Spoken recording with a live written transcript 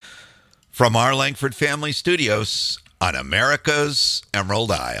From our Langford Family Studios on America's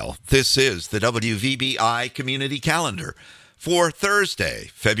Emerald Isle, this is the WVBI Community Calendar for Thursday,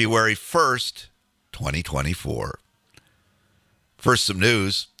 February 1st, 2024. First, some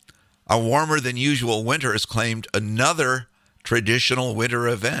news. A warmer than usual winter has claimed another traditional winter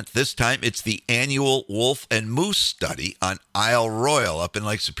event. This time, it's the annual Wolf and Moose Study on Isle Royal up in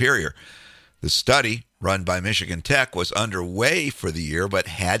Lake Superior. The study, run by Michigan Tech, was underway for the year but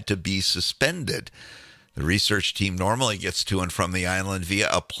had to be suspended. The research team normally gets to and from the island via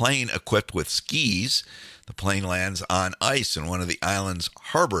a plane equipped with skis. The plane lands on ice in one of the island's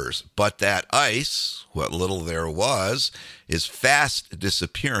harbors, but that ice, what little there was, is fast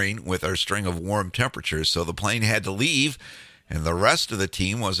disappearing with our string of warm temperatures, so the plane had to leave, and the rest of the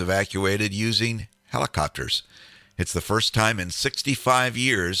team was evacuated using helicopters. It's the first time in 65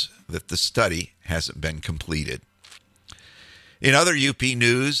 years that the study hasn't been completed. In other UP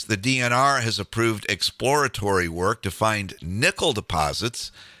news, the DNR has approved exploratory work to find nickel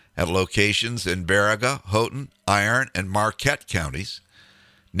deposits at locations in Baraga, Houghton, Iron, and Marquette counties.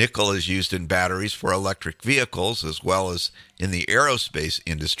 Nickel is used in batteries for electric vehicles as well as in the aerospace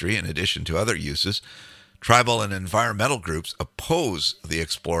industry, in addition to other uses. Tribal and environmental groups oppose the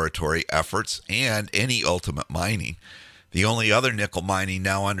exploratory efforts and any ultimate mining. The only other nickel mining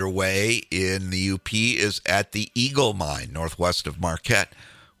now underway in the UP is at the Eagle Mine, northwest of Marquette,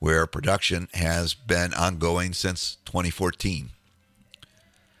 where production has been ongoing since 2014.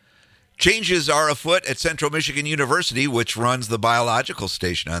 Changes are afoot at Central Michigan University, which runs the biological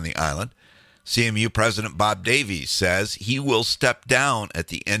station on the island. CMU President Bob Davies says he will step down at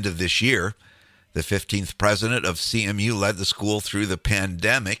the end of this year. The 15th president of CMU led the school through the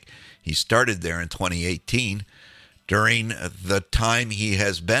pandemic. He started there in 2018. During the time he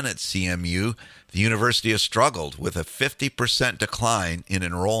has been at CMU, the university has struggled with a 50% decline in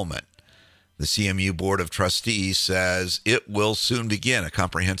enrollment. The CMU Board of Trustees says it will soon begin a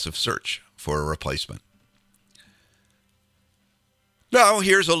comprehensive search for a replacement. Now,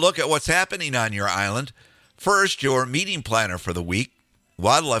 here's a look at what's happening on your island. First, your meeting planner for the week.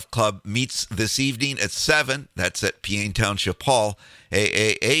 Wildlife Club meets this evening at 7. That's at Peaine Township Hall.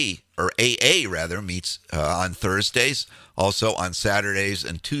 AA meets on Thursdays, also on Saturdays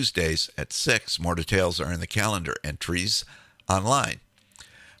and Tuesdays at 6. More details are in the calendar entries online.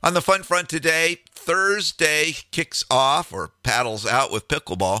 On the fun front today, Thursday kicks off or paddles out with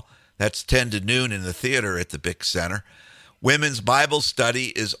pickleball. That's 10 to noon in the theater at the Bick Center. Women's Bible study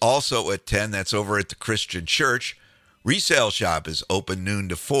is also at 10. That's over at the Christian Church. Resale shop is open noon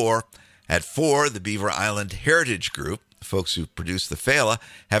to 4. At 4, the Beaver Island Heritage Group, the folks who produce the Fela,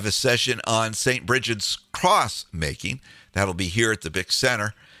 have a session on St. Bridget's cross making. That'll be here at the Bick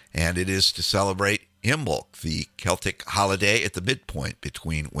Center, and it is to celebrate Imbolc, the Celtic holiday at the midpoint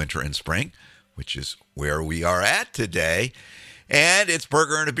between winter and spring, which is where we are at today. And it's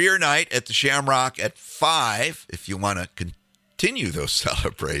burger and a beer night at the Shamrock at 5 if you want to continue those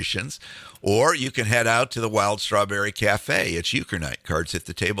celebrations. Or you can head out to the Wild Strawberry Cafe. It's euchre night. Cards hit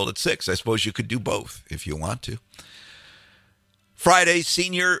the table at 6. I suppose you could do both if you want to. Friday,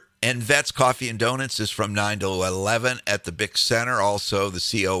 Senior and Vets Coffee and Donuts is from 9 to 11 at the Bick Center. Also, the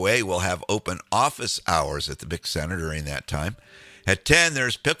COA will have open office hours at the Bick Center during that time. At 10,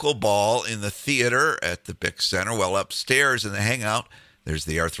 there's pickleball in the theater at the Bick Center. Well, upstairs in the hangout, there's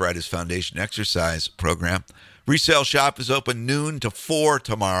the Arthritis Foundation exercise program. Resale shop is open noon to 4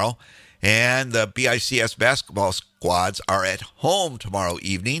 tomorrow. And the BICS basketball squads are at home tomorrow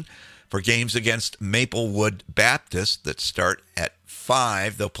evening for games against Maplewood Baptist that start at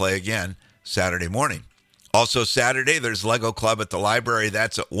 5. They'll play again Saturday morning. Also Saturday, there's Lego Club at the library.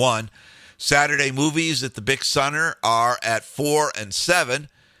 That's at 1. Saturday movies at the Bick Center are at 4 and 7.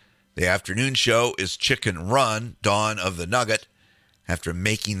 The afternoon show is Chicken Run, Dawn of the Nugget. After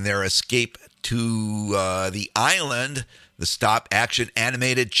making their escape to the island, the stop-action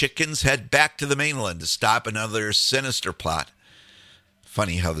animated chickens head back to the mainland to stop another sinister plot.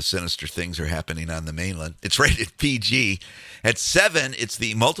 Funny how the sinister things are happening on the mainland. It's rated PG. At 7, it's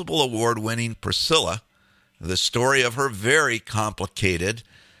the multiple award-winning Priscilla, the story of her very complicated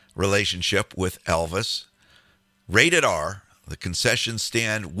relationship with Elvis. Rated R. The concession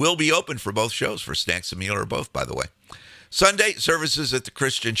stand will be open for both shows, for snacks, a meal, or both, by the way. Sunday, services at the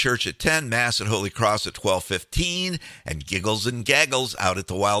Christian Church at 10, Mass at Holy Cross at 12:15, and Giggles and Gaggles out at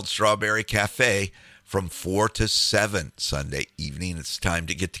the Wild Strawberry Cafe from 4 to 7 Sunday evening. It's time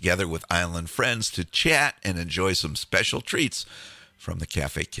to get together with island friends to chat and enjoy some special treats from the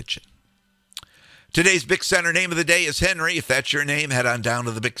cafe kitchen. Today's Bick Center name of the day is Henry. If that's your name, head on down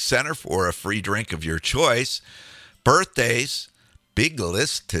to the Bick Center for a free drink of your choice. Birthdays, Big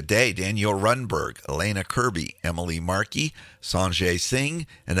list today. Daniel Runberg, Elena Kirby, Emily Markey, Sanjay Singh,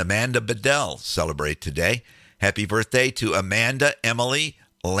 and Amanda Bedell celebrate today. Happy birthday to Amanda, Emily,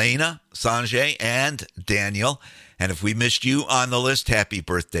 Elena, Sanjay, and Daniel. And if we missed you on the list, happy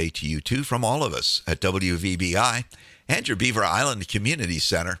birthday to you too from all of us at WVBI and your Beaver Island Community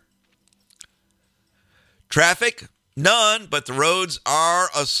Center. Traffic? None, but the roads are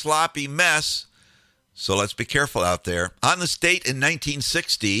a sloppy mess. So let's be careful out there. On the state in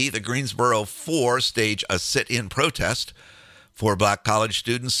 1960, the Greensboro Four stage a sit-in protest. 4 black college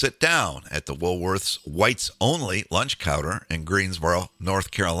students sit down at the Woolworth's whites-only lunch counter in Greensboro,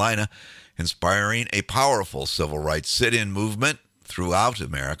 North Carolina, inspiring a powerful civil rights sit-in movement throughout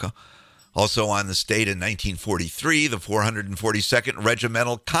America. Also on the state in 1943, the 442nd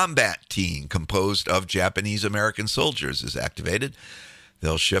Regimental Combat Team, composed of Japanese-American soldiers, is activated.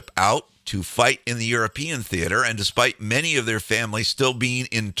 They'll ship out to fight in the European theater, and despite many of their families still being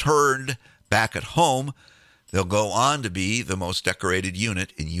interned back at home, they'll go on to be the most decorated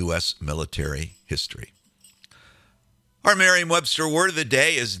unit in U.S. military history. Our Merriam-Webster word of the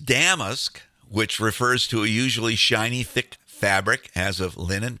day is damask, which refers to a usually shiny, thick fabric, as of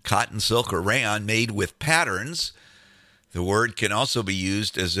linen, cotton, silk, or rayon, made with patterns. The word can also be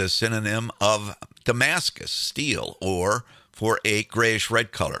used as a synonym of Damascus, steel, or for a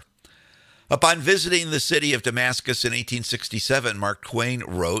grayish-red color. Upon visiting the city of Damascus in 1867, Mark Twain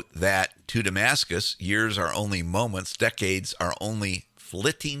wrote that, to Damascus, years are only moments, decades are only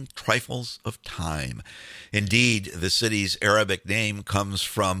flitting trifles of time. Indeed, the city's Arabic name comes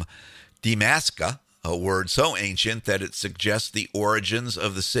from Damascus, a word so ancient that it suggests the origins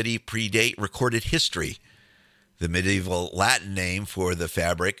of the city predate recorded history. The medieval Latin name for the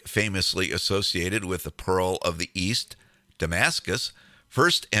fabric, famously associated with the Pearl of the East, Damascus,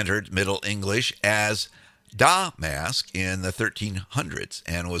 first entered Middle English as damask in the 1300s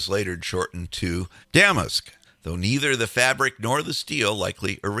and was later shortened to damask, though neither the fabric nor the steel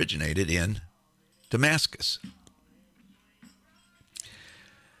likely originated in Damascus.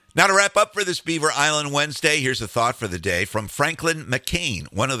 Now to wrap up for this Beaver Island Wednesday, here's a thought for the day from Franklin McCain,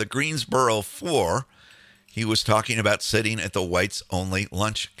 one of the Greensboro Four. He was talking about sitting at the whites-only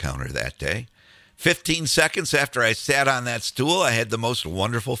lunch counter that day. 15 seconds after I sat on that stool, I had the most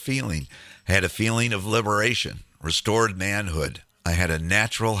wonderful feeling. I had a feeling of liberation, restored manhood. I had a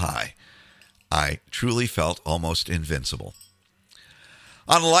natural high. I truly felt almost invincible.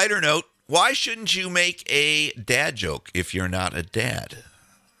 On a lighter note, why shouldn't you make a dad joke if you're not a dad?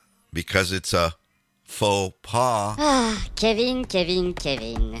 Because it's a faux pas. Kevin.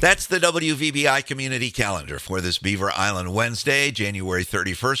 That's the WVBI community calendar for this Beaver Island Wednesday, January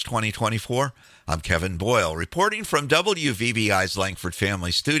 31st, 2024. I'm Kevin Boyle, reporting from WVBI's Langford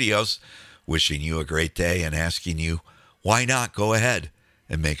Family Studios, wishing you a great day and asking you, why not go ahead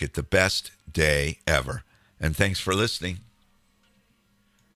and make it the best day ever? And thanks for listening.